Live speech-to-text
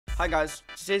Hi guys,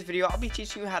 in today's video I'll be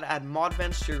teaching you how to add mod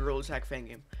vents to your Gorilla Tag fan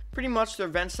game. Pretty much they're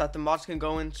vents that the mods can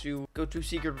go into, go to a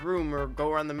secret room or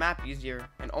go around the map easier,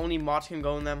 and only mods can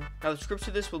go in them. Now the script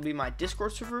to this will be my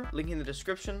Discord server, link in the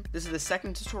description. This is the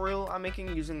second tutorial I'm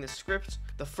making using this script.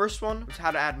 The first one was how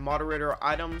to add moderator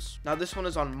items. Now this one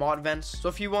is on mod vents, so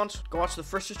if you want, go watch the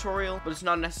first tutorial, but it's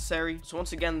not necessary. So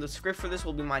once again, the script for this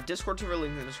will be my Discord server,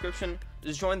 link in the description.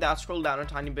 Just join that, scroll down a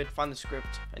tiny bit, find the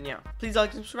script, and yeah. Please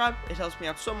like and subscribe, it helps me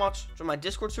out so much. Join my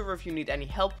Discord server if you need any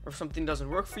help or if something doesn't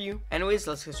work for you. Anyways,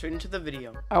 let's get straight into the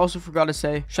video. I also forgot to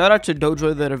say, shout out to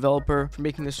Dojo, the developer, for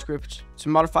making this script. It's a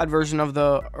modified version of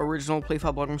the original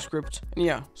Playfab blogging script. And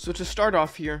yeah, so to start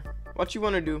off here, what you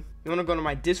want to do, you want to go to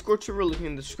my Discord server, link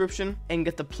in the description, and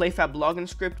get the Playfab login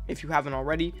script if you haven't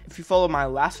already. If you follow my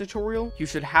last tutorial, you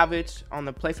should have it on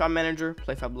the Playfab manager,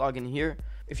 Playfab login here.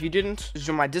 If you didn't, just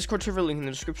join my Discord server, link in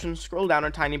the description, scroll down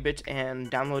a tiny bit and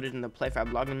download it in the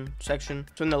Playfab login section.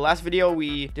 So in the last video,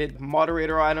 we did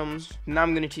moderator items. Now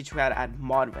I'm going to teach you how to add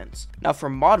mod vents. Now for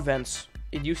mod vents,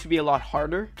 it used to be a lot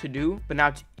harder to do, but now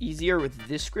it's easier with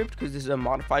this script because this is a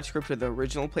modified script of the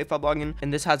original Playfab login,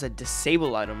 and this has a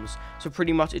disable items. So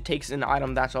pretty much it takes an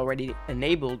item that's already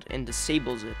enabled and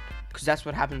disables it, because that's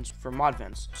what happens for mod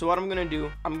vents. So what I'm gonna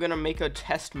do, I'm gonna make a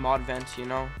test mod vent, you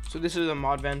know. So this is a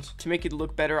mod vent. To make it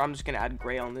look better, I'm just gonna add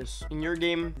gray on this. In your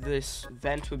game, this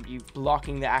vent would be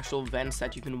blocking the actual vents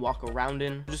that you can walk around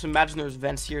in. Just imagine there's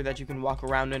vents here that you can walk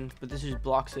around in, but this just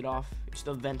blocks it off. It's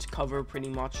the vent cover pretty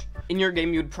much. In your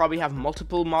game, you'd probably have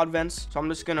multiple mod vents. So I'm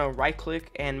just gonna right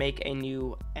click and make a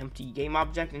new empty game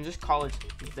object and just call it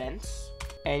vents.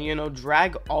 And you know,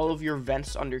 drag all of your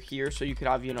vents under here, so you could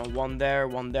have, you know, one there,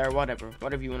 whatever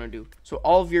you want to do. So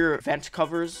all of your vent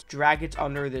covers, drag it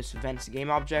under this vents game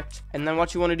object, and then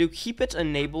what you want to do, keep it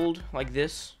enabled like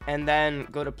this, and then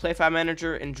go to Playfab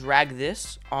manager and drag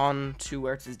this on to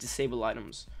where it says disable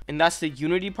items. And that's the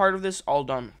Unity part of this all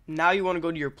done. Now you want to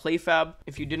go to your Playfab.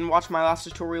 If you didn't watch my last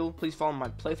tutorial, please follow my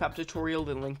Playfab tutorial.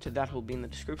 The link to that will be in the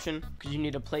description, because you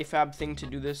need a Playfab thing to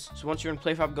do this. So once you're in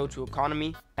Playfab, go to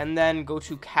economy and then go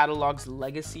to catalogs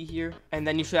legacy here, and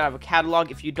then you should have a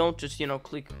catalog. If you don't, just, you know,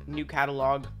 click new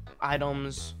catalog,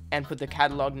 items, and put the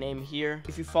catalog name here.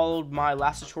 If you followed my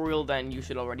last tutorial, then you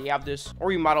should already have this,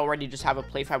 or you might already just have a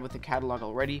Playfab with the catalog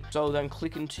already. So then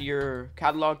click into your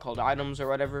catalog called items or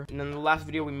whatever, and then in the last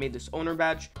video we made this owner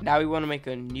badge. Now we want to make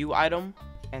a new item,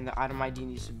 and the item ID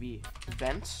needs to be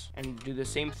vents, and do the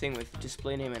same thing with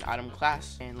display name and item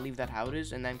class, and leave that how it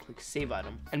is, and then click save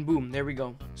item, and boom, there we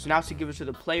go. So now to give it to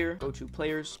the player, go to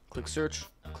players, click search,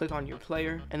 click on your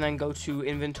player, and then go to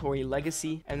inventory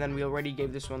legacy, and then we already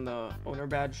gave this one the owner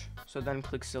badge, so then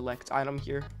click select item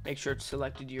here, make sure it's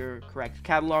selected your correct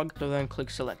catalog. So then click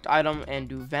select item and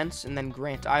do vents, and then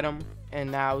grant item, and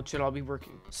now it should all be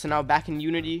working. So now back in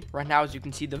Unity, right now as you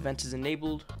can see, the vent is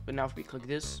enabled, but now if we click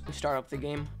this, we start up the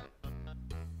game,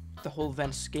 the whole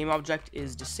vents game object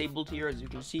is disabled here, as you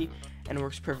can see, and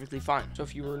works perfectly fine. So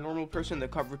if you were a normal person, the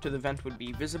cover to the vent would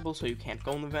be visible, so you can't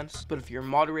go in the vents. But if you're a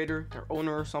moderator or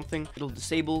owner or something, it'll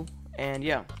disable. And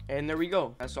yeah, and there we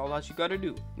go. That's all that you gotta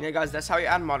do. Yeah guys, that's how you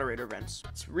add moderator vents.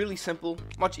 It's really simple,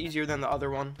 much easier than the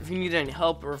other one. If you need any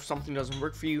help or if something doesn't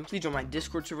work for you, please join my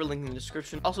Discord server, link in the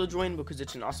description. Also join because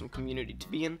it's an awesome community to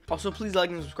be in. Also please like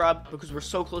and subscribe because we're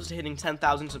so close to hitting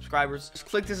 10,000 subscribers. Just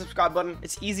click the subscribe button.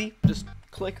 It's easy. Just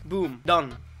click, boom,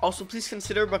 done. Also, please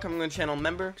consider becoming a channel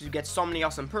member because you get so many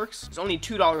awesome perks. It's only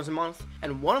 $2 a month,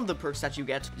 and one of the perks that you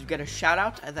get is you get a shout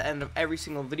out at the end of every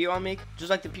single video I make,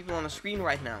 just like the people on the screen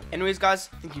right now. Anyways guys,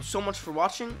 thank you so much for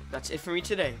watching. That's it for me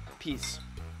today. Peace.